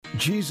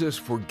Jesus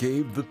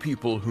forgave the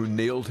people who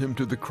nailed him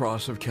to the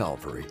cross of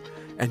Calvary,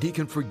 and he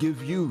can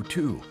forgive you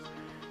too.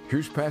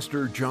 Here's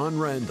Pastor John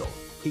Randall.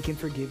 He can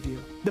forgive you.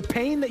 The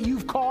pain that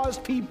you've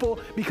caused people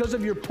because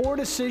of your poor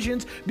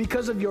decisions,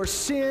 because of your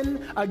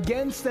sin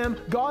against them,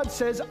 God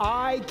says,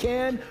 I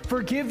can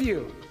forgive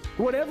you.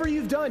 Whatever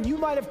you've done, you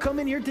might have come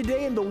in here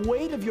today and the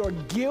weight of your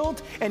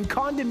guilt and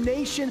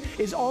condemnation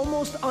is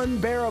almost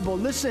unbearable.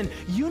 Listen,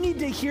 you need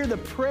to hear the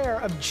prayer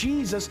of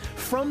Jesus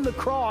from the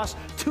cross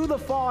to the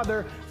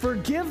Father.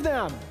 Forgive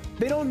them.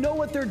 They don't know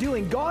what they're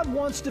doing. God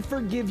wants to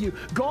forgive you.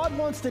 God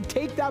wants to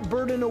take that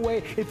burden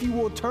away. If you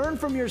will turn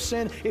from your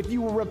sin, if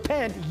you will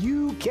repent,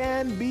 you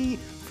can be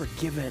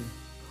forgiven.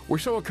 We're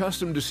so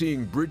accustomed to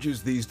seeing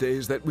bridges these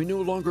days that we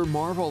no longer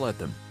marvel at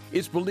them.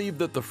 It's believed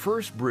that the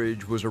first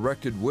bridge was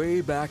erected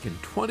way back in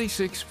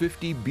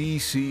 2650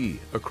 BC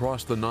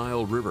across the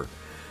Nile River.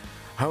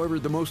 However,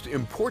 the most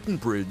important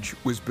bridge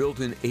was built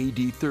in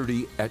AD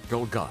 30 at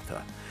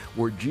Golgotha,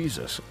 where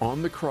Jesus,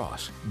 on the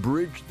cross,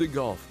 bridged the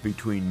gulf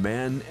between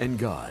man and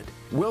God.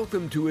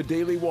 Welcome to A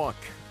Daily Walk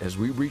as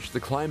we reach the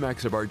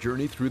climax of our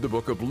journey through the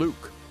book of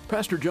Luke.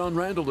 Pastor John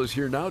Randall is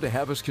here now to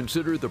have us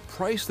consider the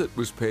price that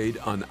was paid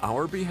on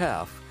our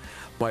behalf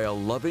by a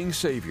loving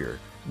Savior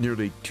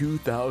nearly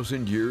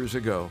 2,000 years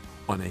ago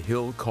on a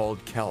hill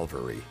called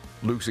Calvary.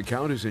 Luke's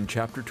account is in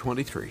chapter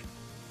 23.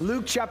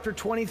 Luke chapter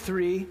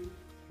 23,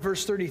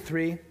 verse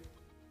 33.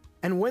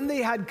 And when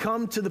they had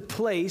come to the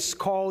place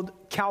called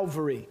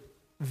Calvary,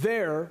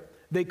 there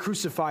they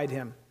crucified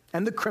him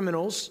and the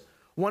criminals,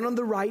 one on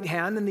the right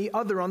hand and the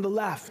other on the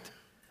left.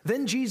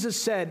 Then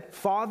Jesus said,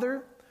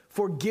 Father,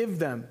 forgive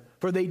them,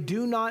 for they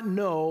do not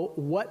know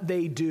what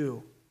they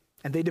do.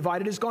 And they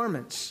divided his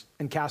garments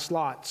and cast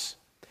lots.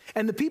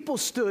 And the people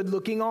stood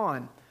looking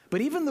on. But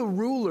even the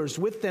rulers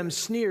with them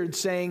sneered,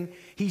 saying,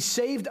 He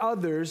saved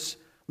others,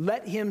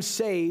 let him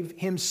save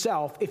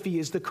himself if he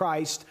is the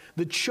Christ,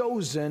 the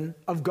chosen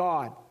of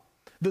God.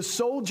 The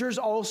soldiers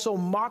also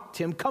mocked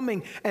him,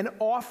 coming and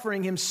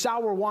offering him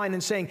sour wine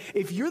and saying,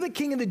 If you're the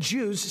king of the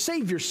Jews,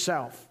 save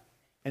yourself.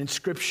 An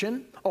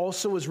inscription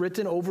also was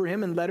written over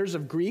him in letters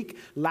of Greek,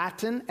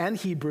 Latin, and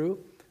Hebrew,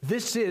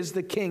 This is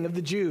the King of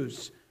the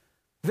Jews.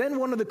 Then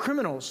one of the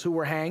criminals who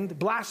were hanged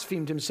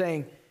blasphemed him,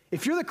 saying,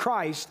 If you're the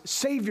Christ,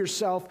 save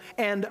yourself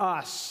and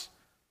us.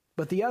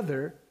 But the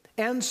other,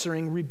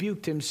 answering,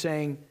 rebuked him,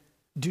 saying,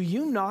 Do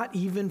you not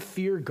even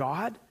fear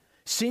God,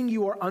 seeing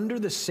you are under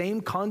the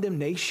same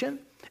condemnation?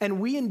 And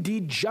we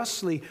indeed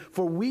justly,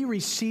 for we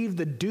receive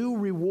the due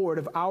reward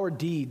of our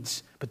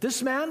deeds. But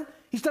this man,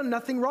 he's done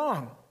nothing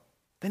wrong.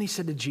 Then he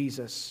said to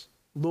Jesus,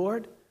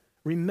 Lord,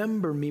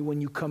 remember me when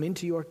you come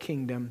into your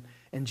kingdom.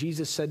 And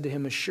Jesus said to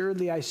him,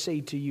 Assuredly I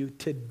say to you,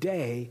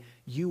 today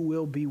you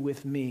will be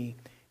with me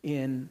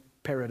in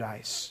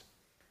paradise.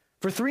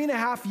 For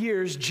 3.5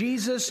 years,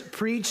 Jesus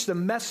preached the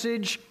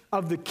message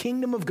of the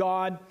kingdom of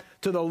God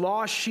to the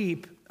lost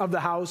sheep of the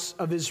house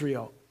of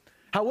Israel.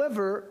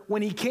 However,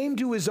 when he came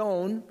to his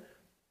own,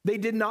 they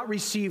did not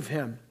receive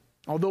him.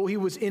 Although he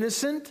was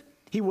innocent,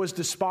 he was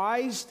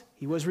despised,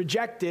 he was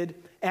rejected,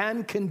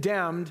 and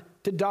condemned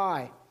to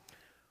die.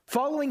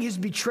 Following his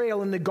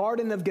betrayal in the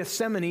Garden of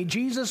Gethsemane,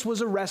 Jesus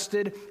was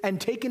arrested and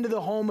taken to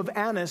the home of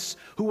Annas,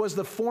 who was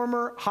the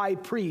former high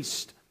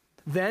priest.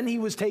 Then he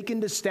was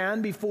taken to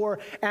stand before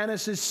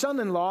Annas'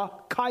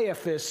 son-in-law,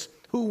 Caiaphas,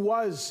 who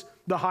was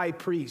the high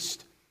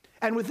priest.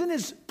 And within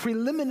his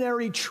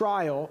preliminary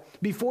trial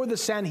before the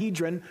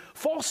Sanhedrin,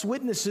 false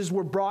witnesses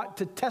were brought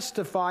to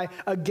testify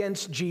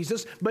against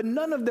Jesus, but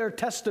none of their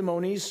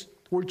testimonies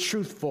were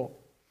truthful.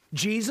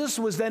 Jesus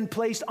was then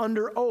placed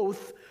under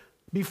oath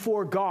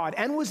before God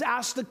and was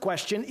asked the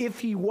question if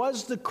he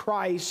was the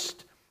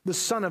Christ, the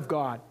Son of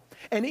God.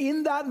 And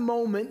in that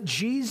moment,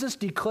 Jesus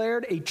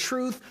declared a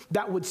truth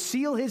that would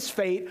seal his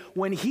fate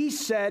when he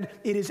said,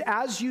 It is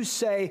as you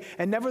say,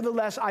 and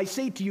nevertheless I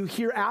say to you,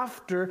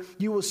 hereafter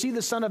you will see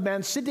the Son of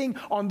Man sitting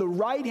on the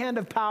right hand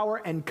of power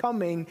and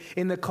coming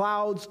in the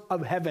clouds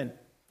of heaven.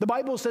 The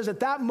Bible says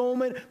at that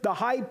moment, the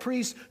high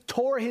priest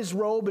tore his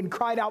robe and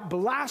cried out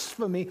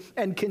blasphemy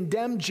and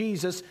condemned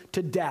Jesus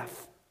to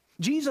death.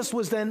 Jesus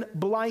was then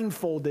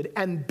blindfolded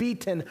and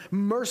beaten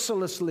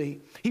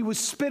mercilessly. He was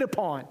spit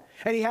upon,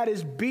 and he had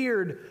his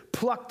beard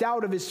plucked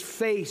out of his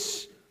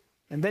face.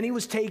 And then he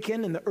was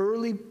taken in the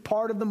early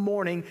part of the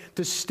morning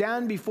to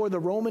stand before the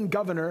Roman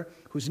governor,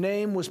 whose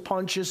name was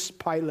Pontius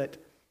Pilate.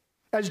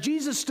 As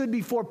Jesus stood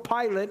before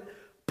Pilate,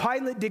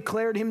 Pilate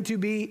declared him to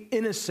be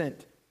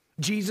innocent.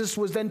 Jesus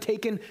was then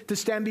taken to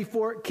stand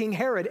before King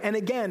Herod, and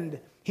again,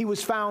 he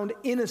was found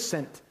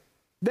innocent.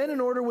 Then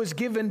an order was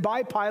given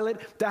by Pilate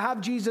to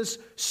have Jesus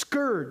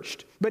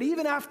scourged. But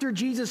even after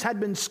Jesus had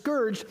been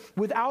scourged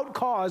without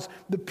cause,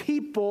 the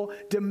people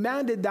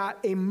demanded that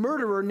a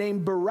murderer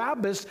named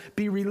Barabbas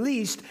be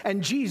released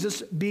and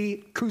Jesus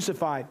be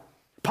crucified.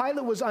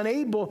 Pilate was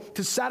unable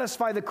to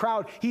satisfy the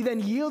crowd. He then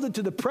yielded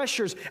to the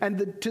pressures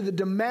and to the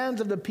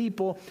demands of the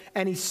people,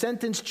 and he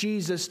sentenced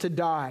Jesus to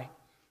die.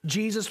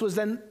 Jesus was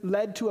then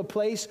led to a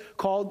place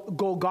called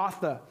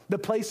Golgotha, the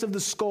place of the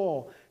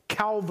skull,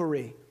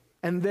 Calvary.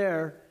 And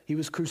there he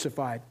was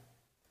crucified.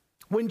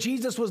 When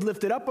Jesus was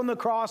lifted up on the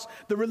cross,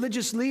 the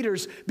religious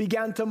leaders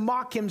began to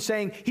mock him,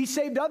 saying, he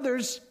saved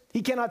others,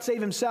 he cannot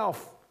save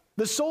himself.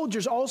 The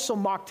soldiers also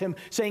mocked him,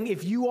 saying,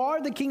 if you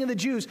are the king of the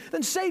Jews,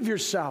 then save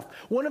yourself.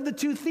 One of the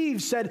two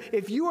thieves said,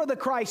 if you are the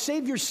Christ,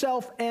 save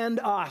yourself and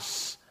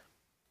us.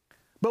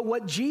 But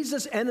what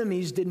Jesus'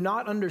 enemies did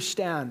not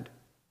understand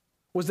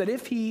was that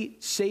if he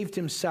saved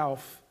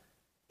himself,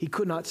 he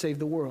could not save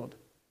the world.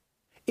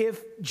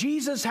 If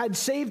Jesus had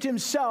saved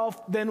himself,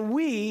 then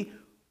we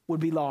would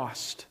be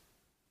lost.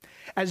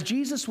 As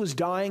Jesus was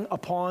dying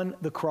upon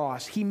the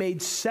cross, he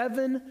made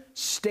 7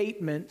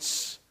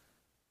 statements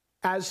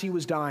as he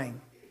was dying.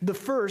 The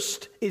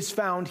first is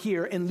found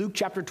here in Luke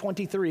chapter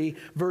 23,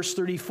 verse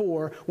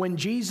 34, when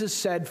Jesus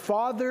said,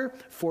 Father,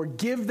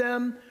 forgive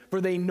them, for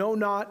they know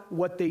not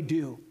what they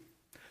do.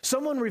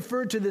 Someone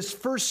referred to this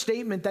first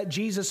statement that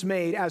Jesus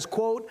made as,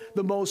 quote,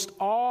 the most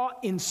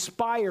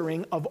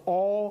awe-inspiring of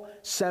all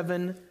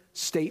 7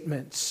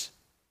 statements.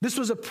 This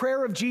was a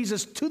prayer of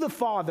Jesus to the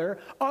Father,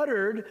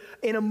 uttered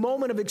in a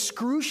moment of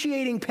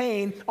excruciating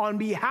pain on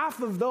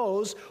behalf of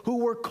those who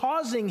were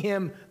causing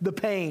him the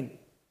pain.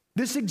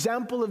 This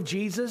example of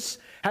Jesus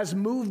has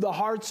moved the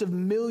hearts of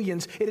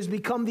millions. It has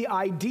become the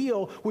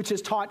ideal which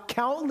has taught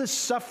countless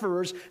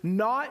sufferers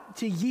not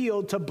to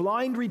yield to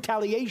blind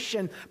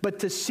retaliation, but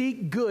to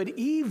seek good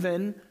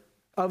even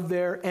of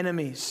their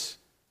enemies.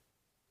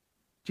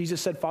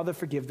 Jesus said, Father,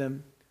 forgive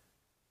them,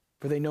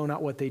 for they know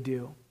not what they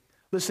do.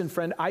 Listen,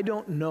 friend, I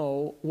don't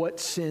know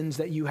what sins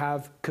that you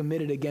have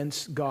committed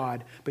against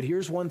God, but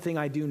here's one thing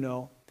I do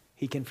know.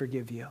 He can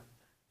forgive you.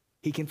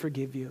 He can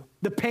forgive you.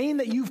 The pain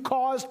that you've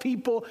caused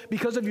people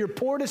because of your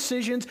poor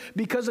decisions,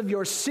 because of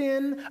your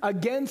sin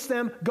against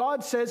them,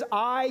 God says,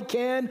 I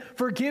can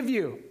forgive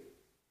you.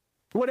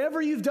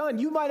 Whatever you've done,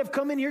 you might have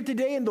come in here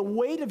today and the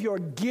weight of your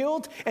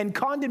guilt and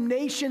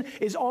condemnation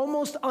is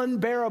almost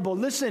unbearable.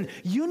 Listen,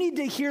 you need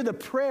to hear the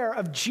prayer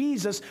of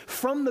Jesus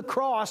from the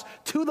cross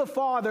to the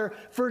Father,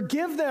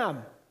 forgive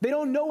them. They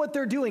don't know what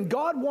they're doing.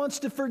 God wants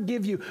to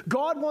forgive you.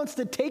 God wants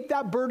to take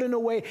that burden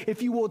away.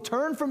 If you will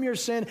turn from your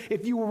sin,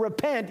 if you will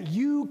repent,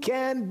 you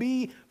can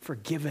be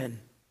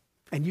forgiven.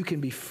 And you can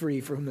be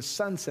free. For whom the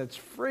Son sets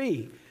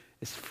free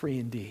is free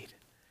indeed.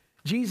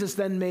 Jesus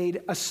then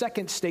made a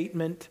second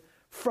statement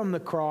from the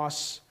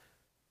cross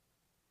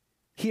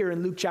here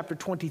in Luke chapter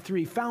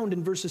 23, found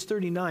in verses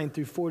 39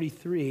 through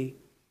 43,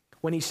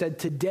 when he said,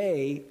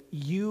 today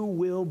you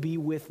will be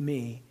with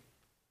me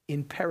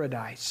in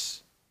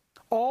paradise.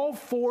 All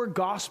 4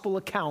 gospel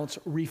accounts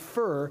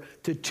refer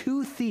to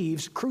 2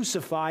 thieves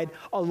crucified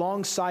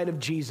alongside of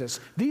Jesus.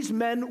 These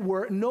men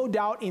were no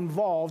doubt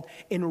involved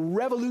in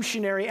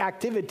revolutionary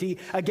activity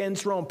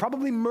against Rome.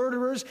 Probably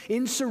murderers,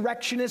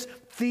 insurrectionists,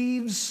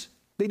 thieves.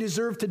 They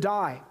deserve to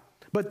die.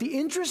 But the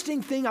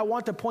interesting thing I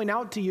want to point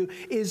out to you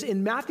is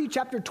in Matthew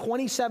chapter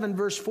 27,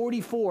 verse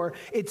 44,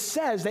 it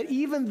says that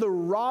even the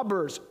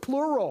robbers,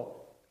 plural,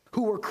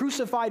 who were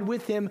crucified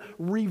with him,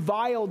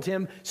 reviled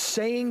him,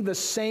 saying the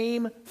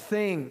same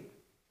thing.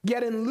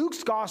 Yet in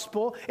Luke's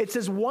gospel, it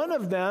says one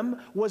of them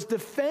was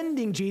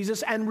defending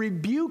Jesus and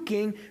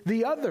rebuking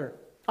the other.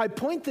 I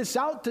point this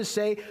out to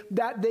say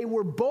that they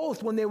were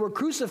both, when they were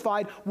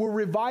crucified, were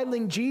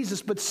reviling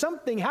Jesus, but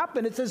something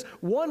happened. It says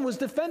one was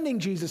defending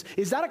Jesus.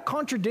 Is that a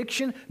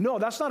contradiction? No,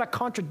 that's not a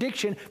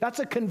contradiction. That's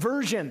a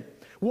conversion.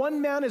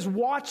 One man is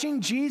watching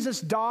Jesus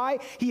die.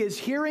 He is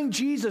hearing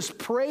Jesus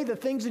pray the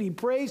things that he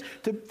prays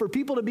for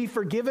people to be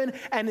forgiven,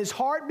 and his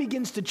heart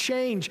begins to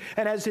change.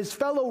 And as his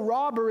fellow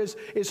robber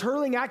is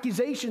hurling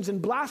accusations and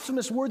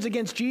blasphemous words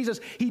against Jesus,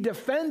 he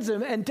defends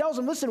him and tells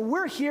him, listen,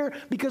 we're here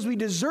because we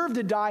deserve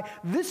to die.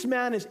 This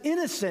man is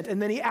innocent.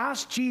 And then he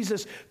asks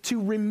Jesus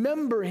to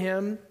remember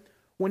him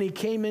when he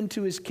came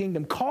into his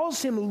kingdom, calls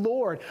him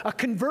Lord. A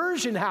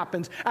conversion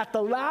happens at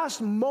the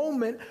last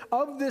moment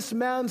of this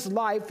man's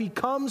life. He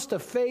comes to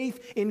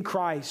faith in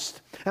Christ.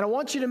 And I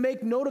want you to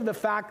make note of the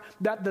fact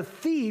that the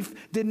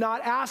thief did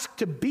not ask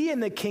to be in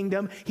the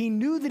kingdom. He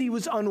knew that he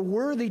was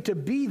unworthy to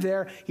be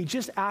there. He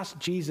just asked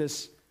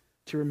Jesus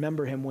to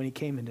remember him when he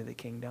came into the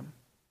kingdom.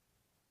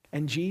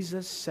 And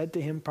Jesus said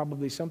to him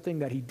probably something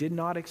that he did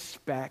not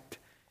expect.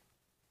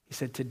 He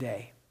said,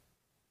 today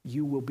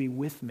you will be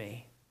with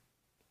me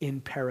in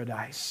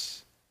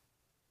paradise.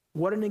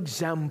 What an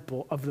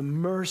example of the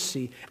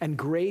mercy and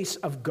grace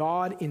of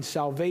God in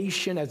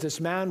salvation as this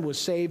man was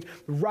saved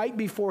right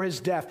before his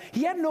death.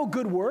 He had no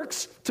good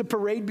works to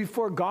parade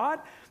before God.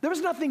 There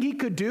was nothing he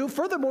could do.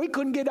 Furthermore, he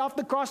couldn't get off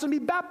the cross and be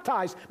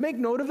baptized. Make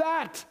note of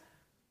that.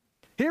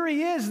 Here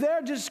he is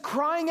there just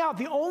crying out.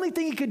 The only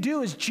thing he could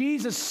do is,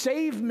 Jesus,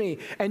 save me.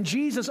 And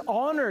Jesus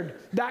honored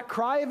that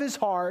cry of his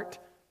heart.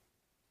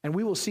 And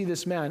we will see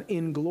this man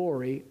in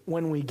glory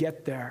when we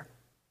get there.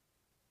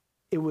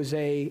 It was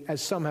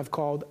as some have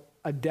called,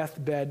 a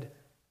deathbed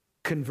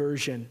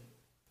conversion.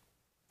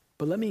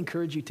 But let me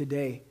encourage you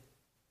today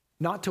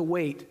not to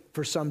wait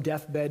for some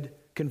deathbed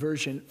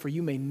conversion, for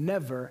you may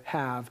never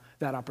have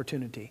that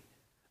opportunity.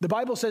 The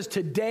Bible says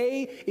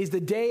today is the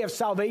day of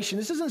salvation.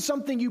 This isn't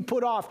something you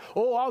put off.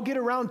 Oh, I'll get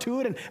around to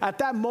it. And at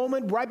that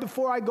moment, right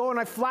before I go and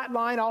I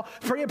flatline, I'll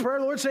pray a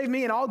prayer, Lord, save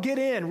me, and I'll get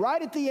in right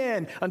at the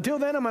end. Until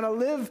then, I'm going to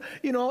live,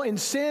 in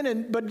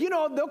sin. But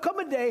there'll come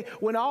a day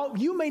when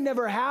you may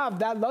never have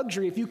that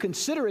luxury if you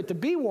consider it to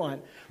be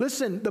one.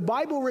 Listen, the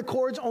Bible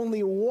records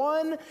only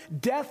one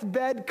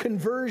deathbed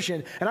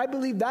conversion. And I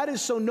believe that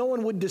is so no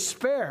one would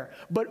despair,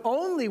 but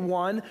only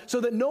one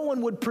so that no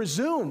one would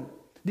presume.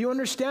 Do you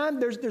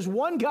understand? There's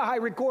one guy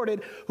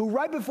recorded who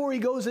right before he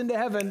goes into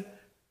heaven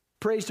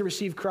prays to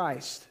receive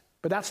Christ.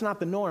 But that's not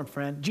the norm,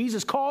 friend.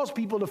 Jesus calls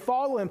people to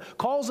follow him,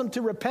 calls them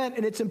to repent,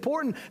 and it's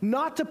important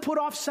not to put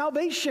off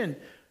salvation,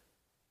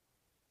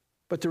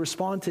 but to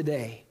respond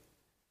today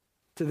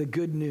to the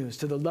good news,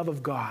 to the love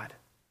of God,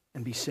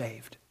 and be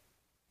saved.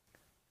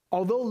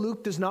 Although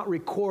Luke does not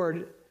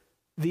record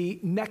the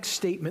next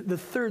statement, the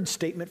third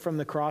statement from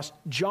the cross,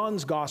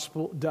 John's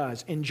gospel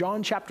does. In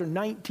John chapter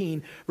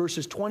 19,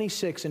 verses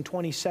 26 and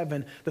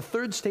 27, the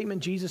third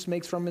statement Jesus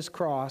makes from his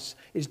cross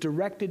is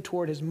directed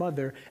toward his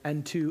mother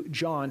and to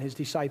John, his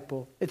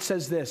disciple. It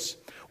says this,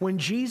 "When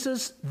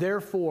Jesus,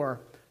 therefore,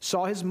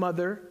 saw his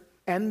mother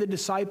and the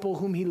disciple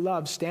whom he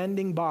loved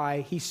standing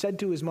by, he said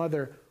to his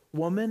mother,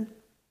 'Woman,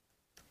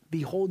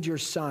 behold your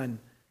son.'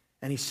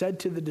 And he said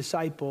to the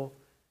disciple,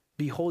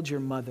 'Behold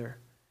your mother.'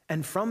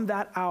 And from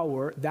that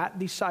hour, that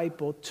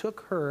disciple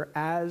took her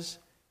as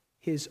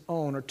his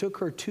own, or took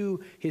her to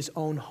his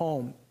own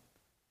home."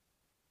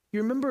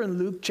 You remember in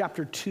Luke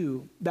chapter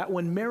 2 that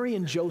when Mary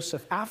and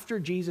Joseph, after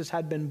Jesus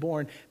had been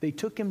born, they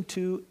took him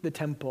to the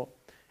temple.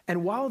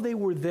 And while they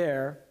were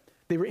there,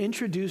 they were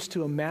introduced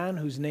to a man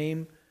whose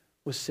name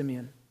was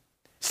Simeon.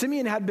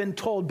 Simeon had been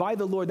told by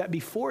the Lord that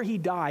before he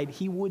died,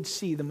 he would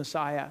see the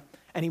Messiah,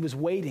 and he was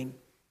waiting.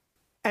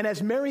 And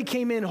as Mary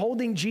came in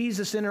holding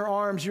Jesus in her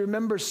arms, you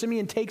remember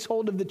Simeon takes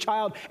hold of the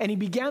child and he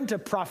began to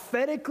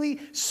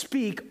prophetically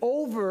speak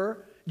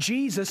over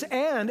Jesus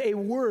and a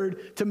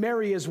word to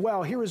Mary as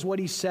well. Here is what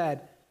he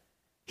said.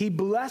 He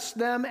blessed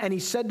them and he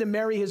said to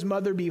Mary, his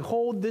mother,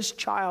 "Behold, this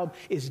child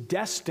is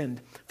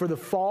destined for the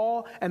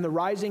fall and the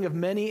rising of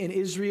many in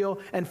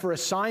Israel, and for a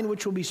sign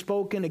which will be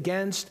spoken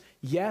against.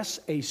 Yes,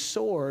 a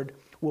sword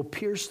will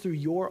pierce through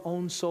your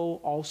own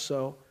soul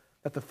also,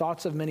 that the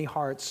thoughts of many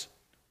hearts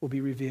will be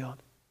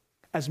revealed."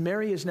 As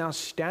Mary is now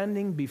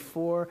standing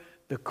before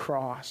the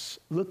cross,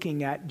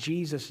 looking at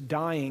Jesus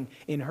dying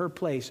in her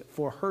place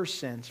for her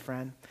sins,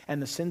 friend,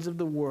 and the sins of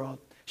the world,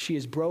 she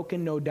is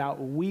broken, no doubt,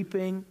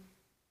 weeping,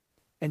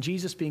 and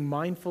Jesus, being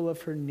mindful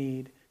of her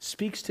need,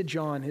 speaks to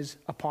John, his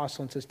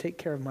apostle, and says, "Take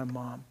care of my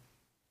mom."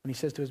 And he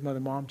says to his mother,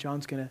 "Mom,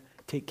 John's going to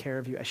take care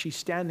of you." As she's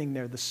standing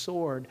there, the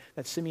sword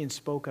that Simeon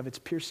spoke of, it's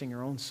piercing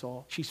her own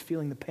soul. She's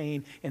feeling the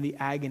pain and the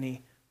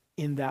agony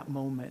in that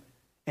moment.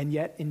 And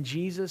yet in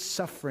Jesus'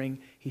 suffering,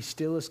 he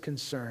still is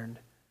concerned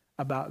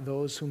about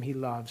those whom he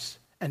loves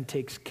and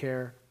takes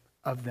care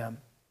of them.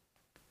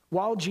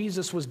 While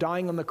Jesus was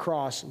dying on the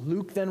cross,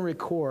 Luke then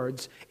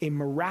records a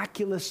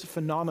miraculous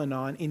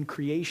phenomenon in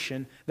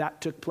creation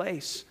that took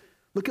place.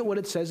 Look at what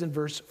it says in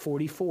verse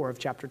 44 of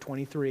chapter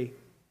 23.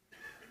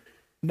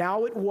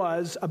 "Now it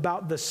was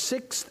about the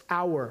 6th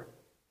hour.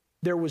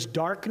 There was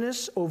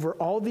darkness over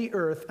all the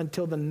earth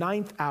until the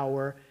 9th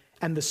hour,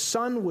 and the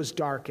sun was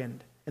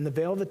darkened, and the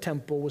veil of the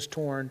temple was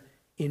torn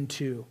in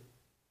two."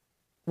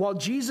 While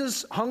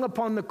Jesus hung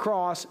upon the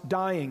cross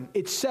dying,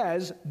 it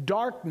says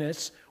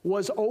darkness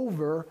was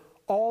over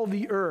all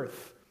the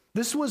earth.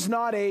 This was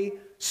not a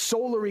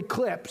solar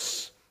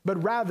eclipse,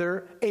 but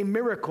rather a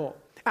miracle.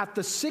 At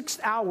the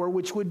 6th hour,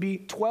 which would be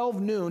 12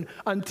 noon,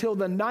 until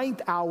the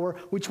 9th hour,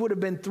 which would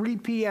have been 3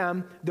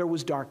 p.m., there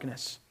was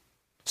darkness.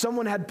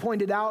 Someone had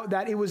pointed out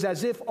that it was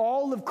as if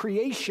all of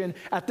creation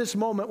at this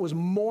moment was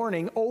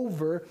mourning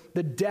over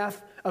the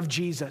death of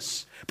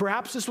Jesus.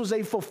 Perhaps this was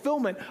a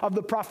fulfillment of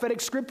the prophetic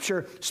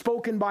scripture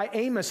spoken by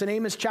Amos in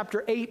Amos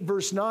chapter 8,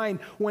 verse 9,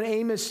 when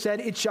Amos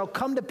said, "It shall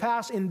come to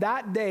pass in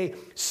that day,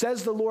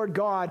 says the Lord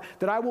God,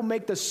 that I will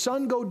make the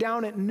sun go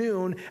down at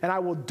noon, and I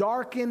will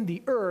darken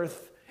the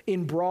earth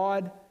in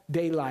broad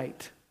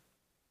daylight."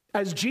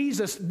 As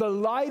Jesus, the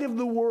light of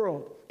the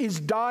world, is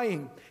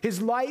dying,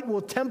 his light will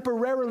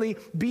temporarily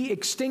be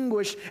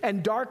extinguished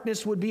and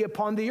darkness would be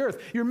upon the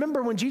earth. You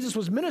remember when Jesus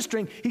was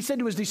ministering, he said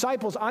to his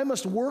disciples, "I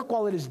must work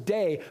while it is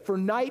day, for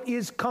night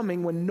is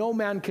coming when no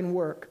man can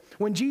work."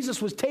 When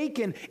Jesus was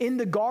taken in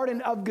the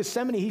Garden of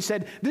Gethsemane, he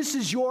said, "This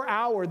is your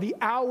hour, the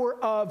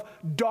hour of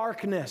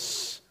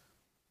darkness."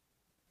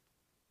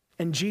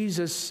 And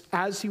Jesus,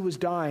 as he was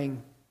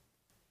dying,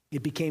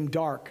 it became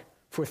dark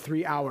for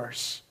 3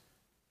 hours.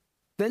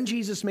 Then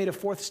Jesus made a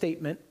fourth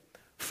statement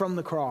from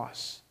the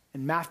cross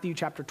in Matthew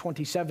chapter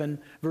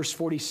 27, verse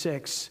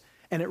 46,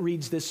 and it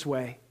reads this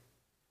way,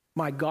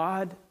 my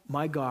God,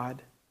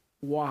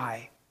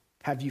 why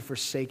have you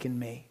forsaken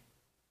me?"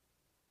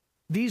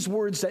 These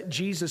words that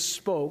Jesus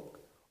spoke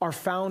are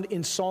found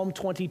in Psalm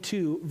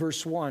 22,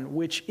 verse 1,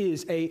 which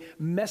is a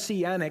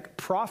messianic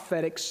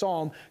prophetic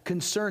psalm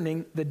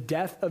concerning the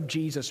death of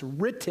Jesus,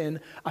 written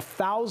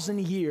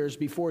 1,000 years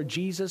before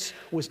Jesus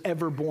was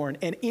ever born.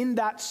 And in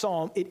that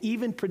psalm, it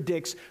even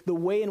predicts the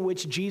way in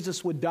which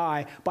Jesus would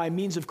die by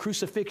means of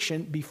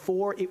crucifixion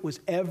before it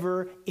was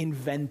ever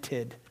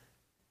invented.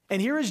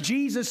 And here is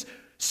Jesus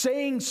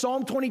saying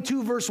Psalm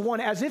 22, verse 1,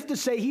 as if to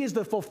say he is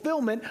the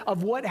fulfillment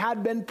of what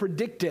had been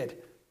predicted.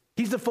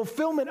 He's the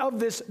fulfillment of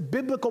this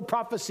biblical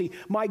prophecy.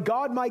 My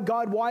God,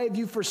 why have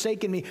you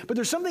forsaken me? But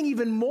there's something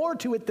even more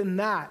to it than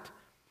that.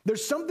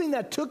 There's something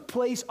that took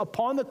place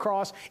upon the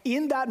cross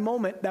in that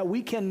moment that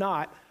we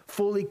cannot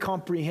fully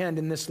comprehend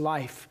in this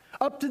life.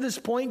 Up to this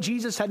point,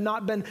 Jesus had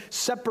not been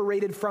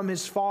separated from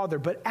his Father.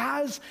 But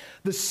as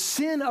the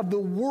sin of the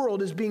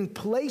world is being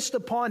placed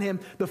upon him,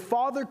 the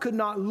Father could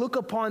not look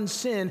upon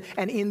sin.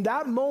 And in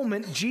that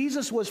moment,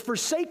 Jesus was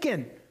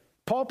forsaken.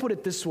 Paul put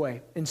it this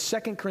way in 2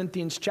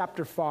 Corinthians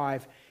chapter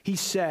 5. He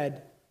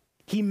said,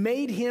 he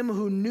made him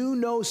who knew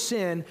no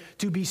sin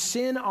to be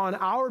sin on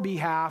our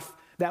behalf,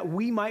 that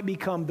we might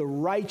become the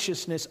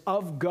righteousness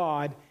of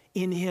God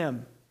in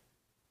him.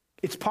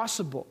 It's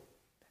possible.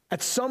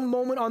 At some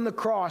moment on the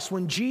cross,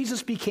 when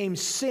Jesus became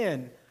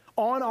sin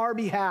on our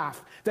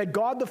behalf, that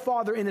God the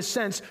Father, in a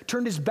sense,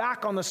 turned his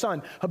back on the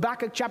Son.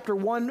 Habakkuk chapter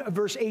 1,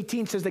 verse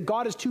 18 says that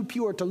God is too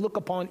pure to look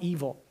upon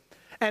evil.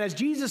 And as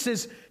Jesus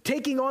is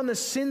taking on the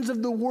sins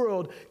of the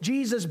world,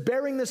 Jesus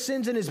bearing the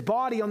sins in his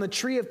body on the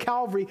tree of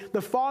Calvary,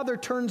 the Father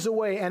turns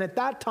away. And at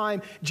that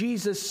time,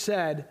 Jesus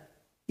said,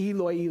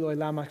 Eloi, Eloi,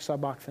 lama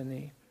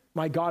sabachthani.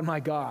 My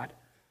God,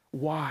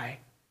 why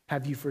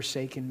have you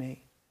forsaken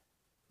me?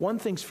 One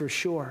thing's for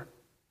sure,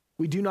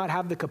 we do not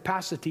have the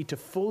capacity to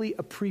fully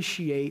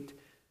appreciate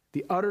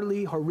the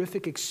utterly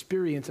horrific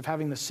experience of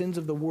having the sins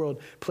of the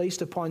world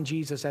placed upon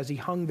Jesus as he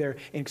hung there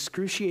in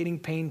excruciating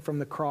pain from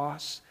the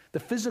cross. The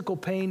physical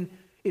pain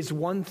is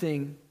one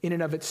thing in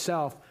and of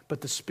itself,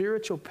 but the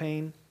spiritual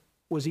pain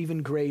was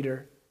even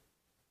greater.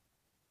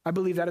 I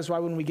believe that is why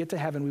when we get to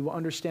heaven, we will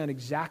understand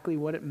exactly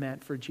what it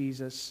meant for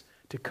Jesus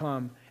to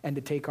come and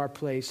to take our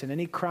place. And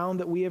any crown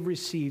that we have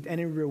received,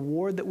 any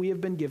reward that we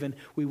have been given,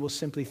 we will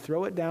simply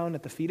throw it down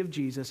at the feet of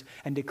Jesus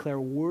and declare,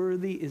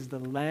 worthy is the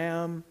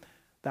Lamb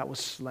that was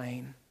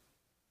slain.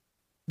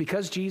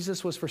 Because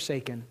Jesus was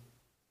forsaken,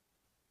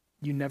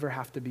 you never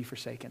have to be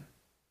forsaken.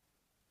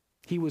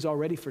 He was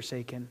already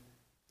forsaken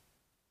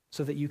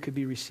so that you could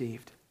be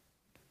received.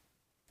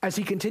 As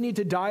he continued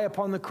to die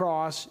upon the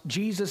cross,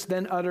 Jesus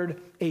then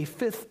uttered a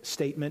fifth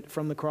statement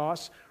from the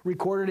cross,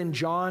 recorded in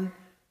John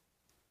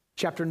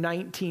chapter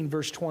 19,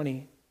 verse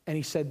 20. And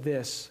he said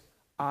this,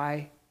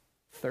 I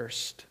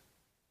thirst.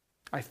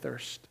 I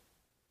thirst.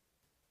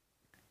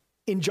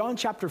 In John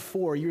chapter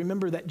 4, you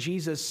remember that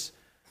Jesus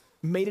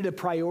made it a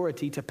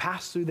priority to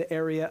pass through the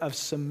area of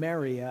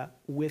Samaria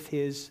with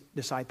his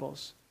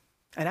disciples.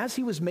 And as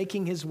he was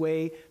making his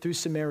way through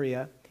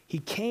Samaria, he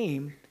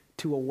came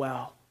to a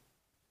well.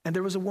 And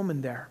there was a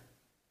woman there.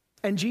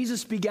 And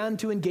Jesus began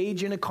to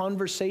engage in a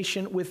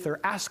conversation with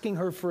her, asking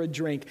her for a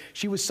drink.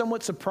 She was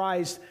somewhat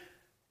surprised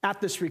at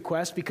this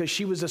request because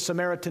she was a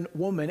Samaritan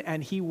woman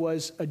and he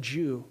was a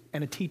Jew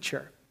and a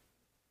teacher.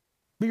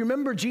 But you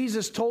remember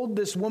Jesus told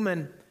this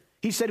woman,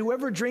 he said,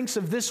 whoever drinks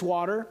of this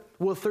water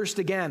will thirst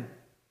again.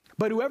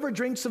 But whoever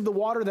drinks of the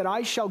water that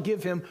I shall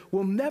give him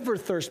will never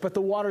thirst, but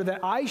the water that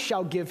I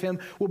shall give him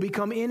will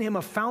become in him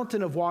a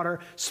fountain of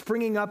water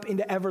springing up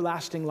into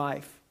everlasting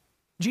life.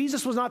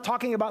 Jesus was not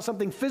talking about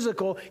something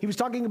physical. He was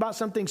talking about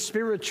something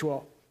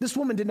spiritual. This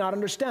woman did not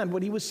understand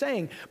what he was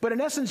saying. But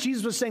in essence,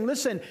 Jesus was saying,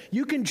 listen,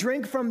 you can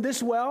drink from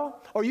this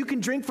well, or you can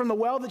drink from the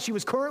well that she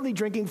was currently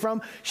drinking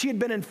from. She had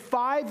been in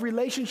 5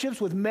 relationships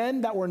with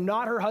men that were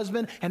not her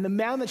husband, and the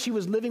man that she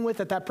was living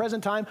with at that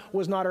present time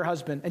was not her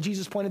husband. And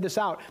Jesus pointed this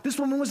out. This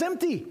woman was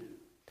empty.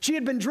 She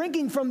had been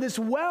drinking from this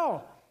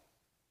well,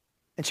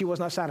 and she was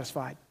not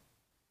satisfied.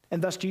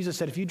 And thus Jesus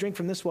said, if you drink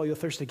from this well, you'll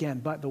thirst again.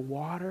 But the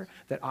water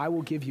that I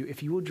will give you,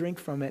 if you will drink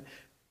from it,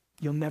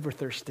 you'll never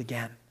thirst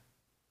again.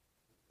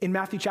 In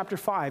Matthew chapter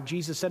 5,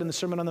 Jesus said in the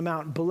Sermon on the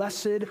Mount,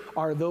 blessed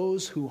are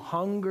those who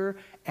hunger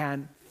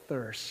and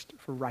thirst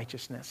for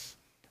righteousness,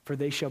 for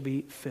they shall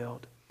be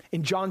filled.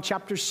 In John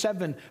chapter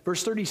 7,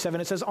 verse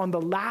 37, it says, on the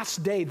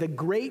last day, the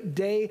great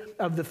day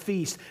of the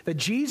feast, that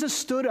Jesus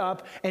stood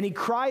up and he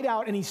cried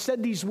out and he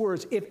said these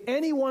words, if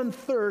anyone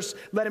thirsts,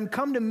 let him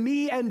come to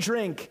me and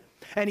drink.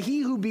 And he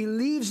who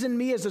believes in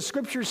me, as the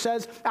scripture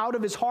says, out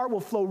of his heart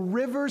will flow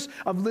rivers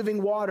of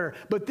living water.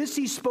 But this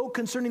he spoke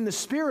concerning the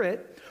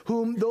Spirit,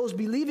 whom those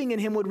believing in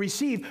him would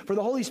receive. For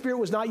the Holy Spirit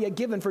was not yet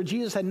given, for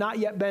Jesus had not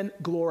yet been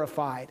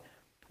glorified.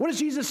 What is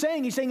Jesus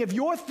saying? He's saying, if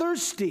you're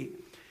thirsty,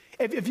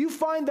 if you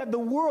find that the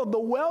world, the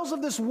wells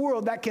of this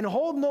world that can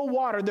hold no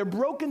water, they're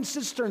broken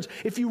cisterns,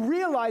 if you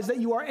realize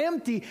that you are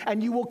empty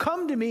and you will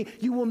come to me,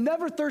 you will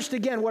never thirst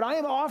again. What I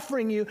am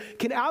offering you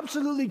can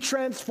absolutely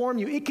transform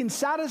you. It can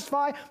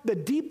satisfy the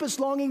deepest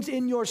longings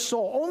in your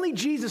soul. Only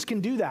Jesus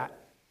can do that.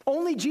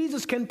 Only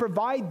Jesus can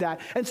provide that.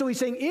 And so he's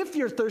saying, if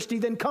you're thirsty,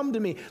 then come to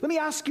me. Let me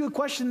ask you a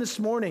question this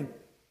morning.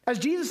 As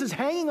Jesus is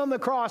hanging on the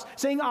cross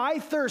saying, I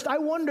thirst, I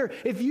wonder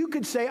if you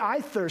could say,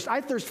 I thirst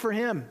for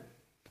him.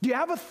 Do you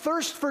have a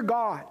thirst for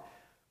God?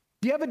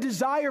 Do you have a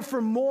desire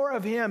for more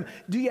of him?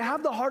 Do you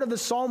have the heart of the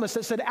psalmist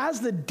that said, as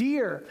the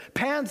deer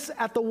pants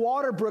at the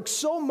water brook,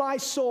 so my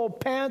soul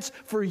pants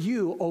for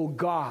you, O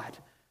God.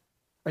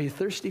 Are you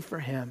thirsty for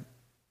him?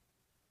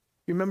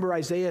 You remember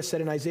Isaiah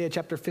said in Isaiah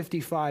chapter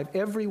 55,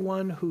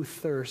 everyone who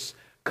thirsts,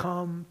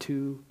 come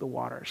to the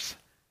waters.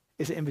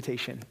 It's an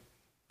invitation.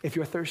 If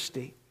you're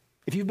thirsty,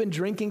 if you've been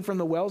drinking from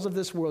the wells of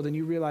this world and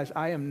you realize,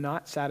 I am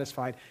not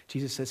satisfied,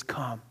 Jesus says,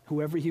 come,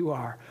 whoever you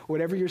are,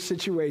 whatever your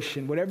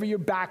situation, whatever your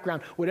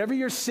background, whatever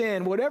your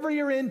sin, whatever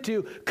you're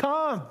into,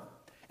 come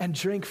and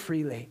drink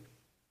freely.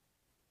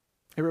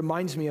 It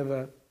reminds me of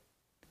a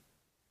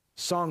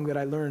song that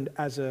I learned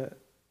as a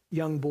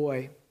young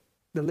boy.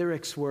 The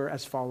lyrics were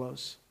as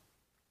follows.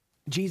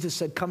 Jesus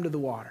said, come to the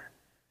water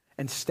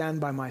and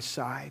stand by my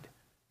side.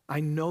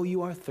 I know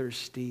you are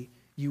thirsty.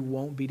 You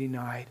won't be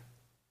denied.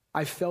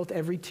 I felt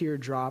every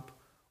teardrop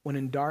when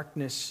in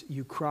darkness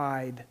you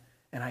cried,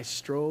 and I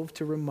strove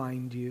to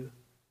remind you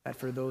that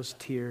for those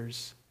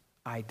tears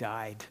I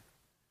died.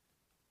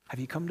 Have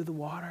you come to the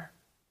water?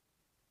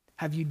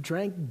 Have you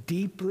drank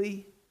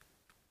deeply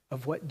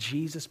of what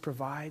Jesus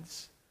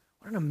provides?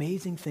 What an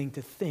amazing thing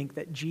to think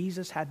that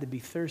Jesus had to be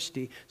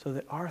thirsty so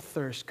that our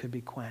thirst could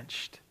be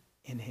quenched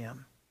in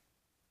him.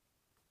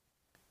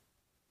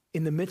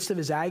 In the midst of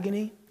his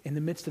agony, in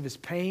the midst of his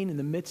pain, in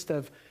the midst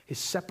of his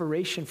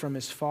separation from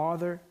his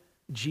Father,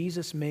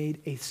 Jesus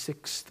made a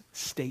sixth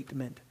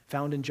statement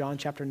found in John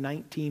chapter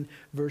 19,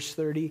 verse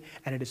 30,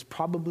 and it is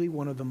probably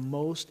one of the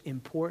most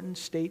important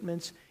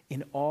statements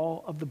in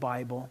all of the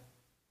Bible.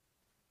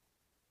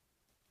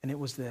 And it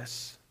was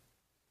this: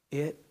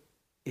 it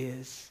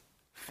is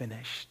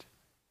finished.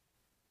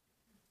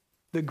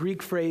 The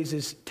Greek phrase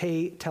is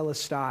te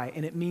telestai,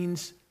 and it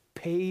means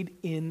paid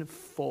in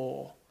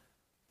full.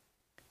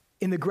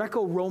 In the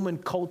Greco-Roman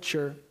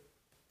culture,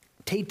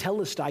 te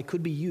telestai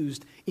could be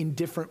used in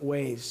different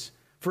ways.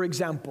 For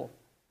example,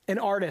 an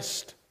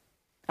artist,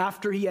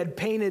 after he had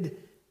painted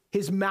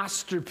his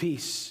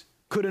masterpiece,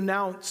 could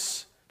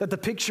announce that the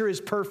picture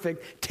is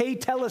perfect. Te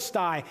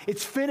telestai,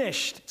 it's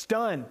finished, it's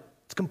done,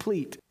 it's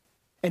complete.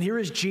 And here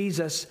is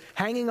Jesus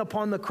hanging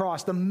upon the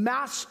cross, the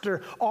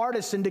master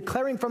artist, and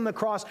declaring from the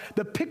cross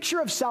the picture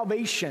of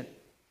salvation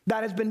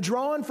that has been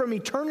drawn from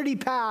eternity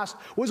past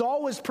was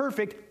always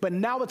perfect, but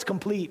now it's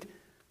complete.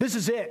 This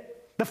is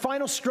it. The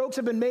final strokes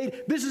have been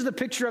made. This is the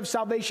picture of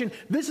salvation.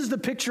 This is the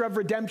picture of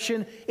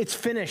redemption. It's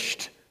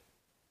finished.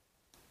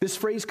 This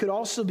phrase could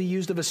also be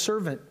used of a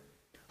servant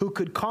who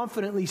could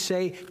confidently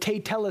say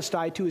te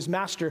telestai to his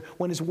master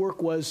when his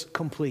work was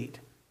complete.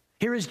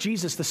 Here is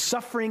Jesus, the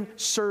suffering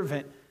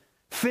servant,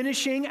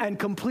 finishing and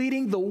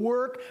completing the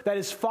work that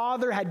his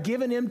Father had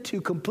given him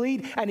to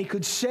complete, and he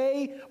could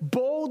say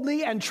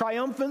boldly and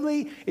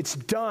triumphantly, it's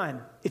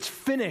done, it's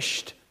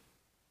finished.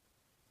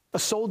 A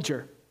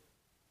soldier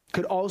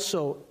could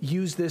also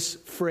use this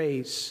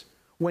phrase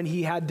when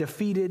he had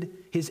defeated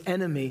his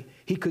enemy.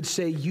 He could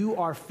say, you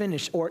are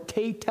finished, or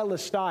te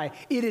telestai,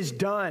 it is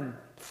done,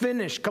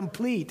 finished,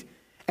 complete.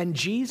 And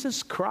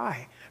Jesus'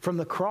 cry from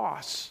the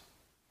cross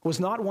was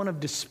not one of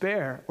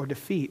despair or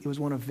defeat, it was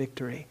one of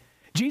victory.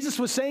 Jesus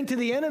was saying to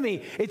the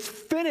enemy, it's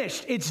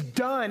finished, it's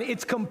done,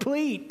 it's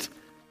complete.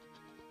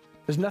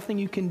 There's nothing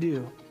you can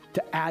do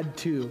to add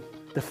to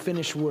the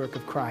finished work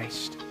of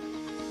Christ.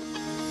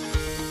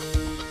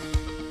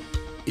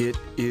 It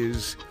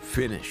is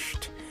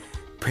finished,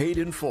 paid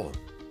in full.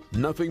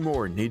 Nothing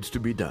more needs to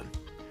be done.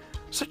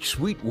 Such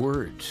sweet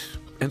words,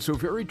 and so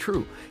very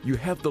true. You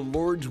have the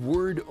Lord's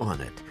word on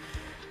it.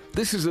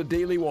 This is a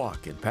daily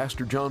walk, and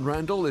Pastor John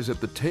Randall is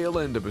at the tail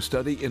end of a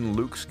study in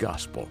Luke's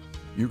Gospel.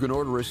 You can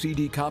order a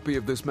CD copy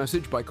of this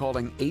message by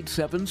calling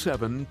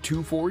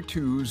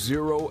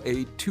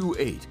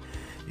 877-242-0828.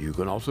 You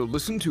can also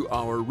listen to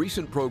our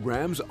recent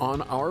programs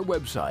on our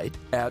website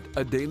at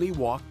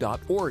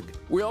adailywalk.org.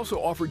 We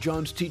also offer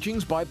John's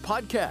teachings by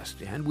podcast,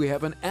 and we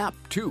have an app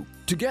too.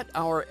 To get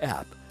our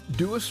app,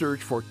 do a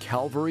search for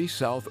Calvary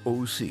South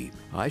OC.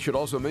 I should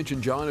also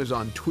mention John is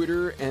on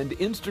Twitter and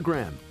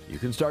Instagram. You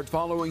can start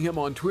following him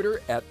on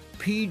Twitter at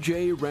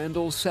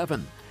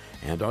PJRandall7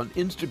 and on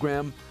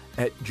Instagram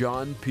at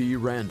John P.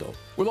 Randall.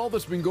 With all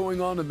that's been going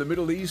on in the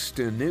Middle East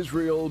and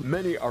Israel,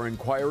 many are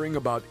inquiring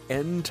about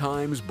end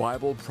times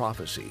Bible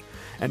prophecy.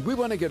 And we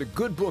want to get a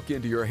good book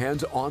into your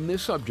hands on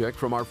this subject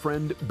from our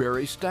friend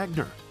Barry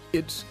Stagner.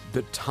 It's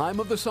The Time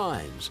of the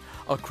Signs,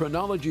 a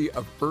chronology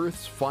of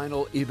Earth's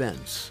final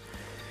events.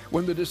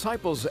 When the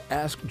disciples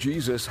asked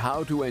Jesus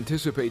how to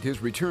anticipate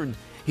his return,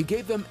 he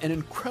gave them an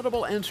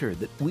incredible answer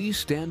that we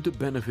stand to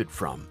benefit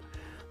from.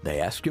 They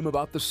asked him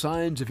about the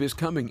signs of his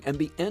coming and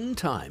the end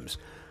times.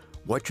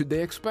 What should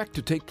they expect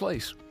to take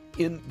place?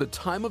 In The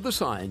Time of the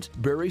Signs,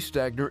 Barry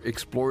Stagner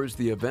explores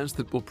the events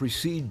that will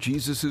precede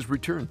Jesus'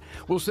 return.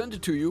 We'll send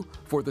it to you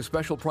for the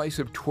special price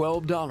of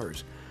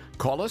 $12.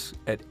 Call us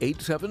at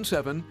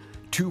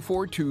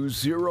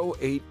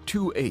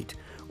 877-242-0828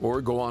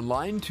 or go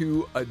online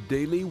to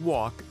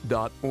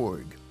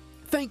adailywalk.org.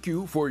 Thank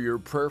you for your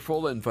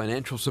prayerful and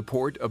financial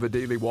support of A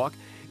Daily Walk.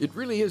 It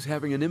really is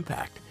having an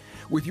impact.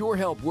 With your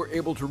help, we're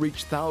able to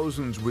reach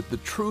thousands with the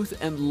truth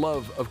and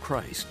love of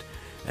Christ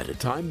at a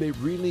time they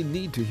really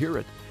need to hear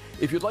it.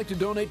 If you'd like to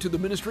donate to the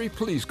ministry,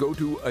 please go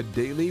to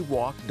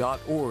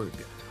adailywalk.org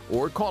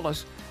or call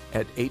us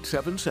at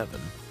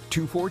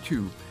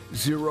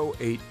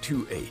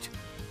 877-242-0828.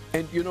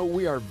 And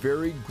we are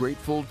very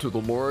grateful to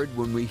the Lord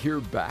when we hear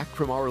back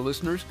from our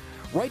listeners.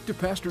 Write to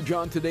Pastor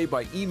John today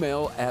by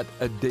email at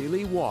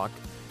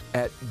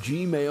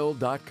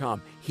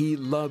adailywalk@gmail.com. He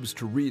loves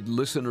to read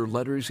listener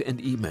letters and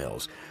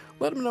emails.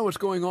 Let him know what's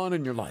going on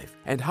in your life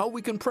and how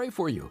we can pray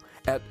for you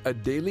at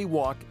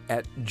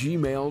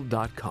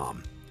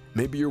adailywalk@gmail.com.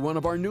 Maybe you're one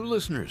of our new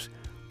listeners.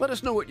 Let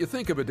us know what you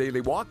think of A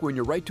Daily Walk when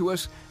you write to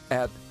us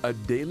at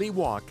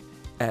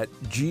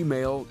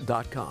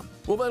adailywalk@gmail.com.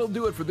 Well, that'll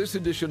do it for this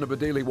edition of A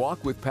Daily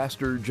Walk with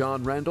Pastor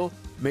John Randall.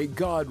 May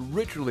God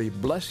richly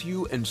bless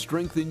you and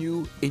strengthen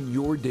you in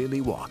your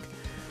daily walk.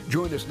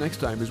 Join us next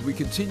time as we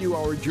continue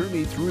our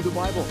journey through the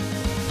Bible.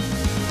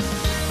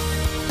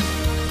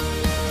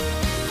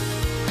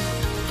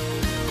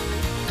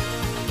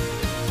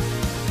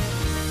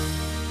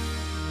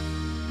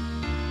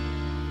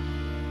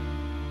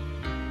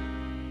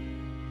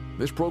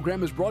 This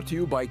program is brought to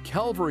you by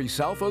Calvary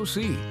South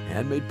OC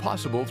and made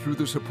possible through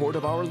the support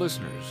of our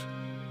listeners.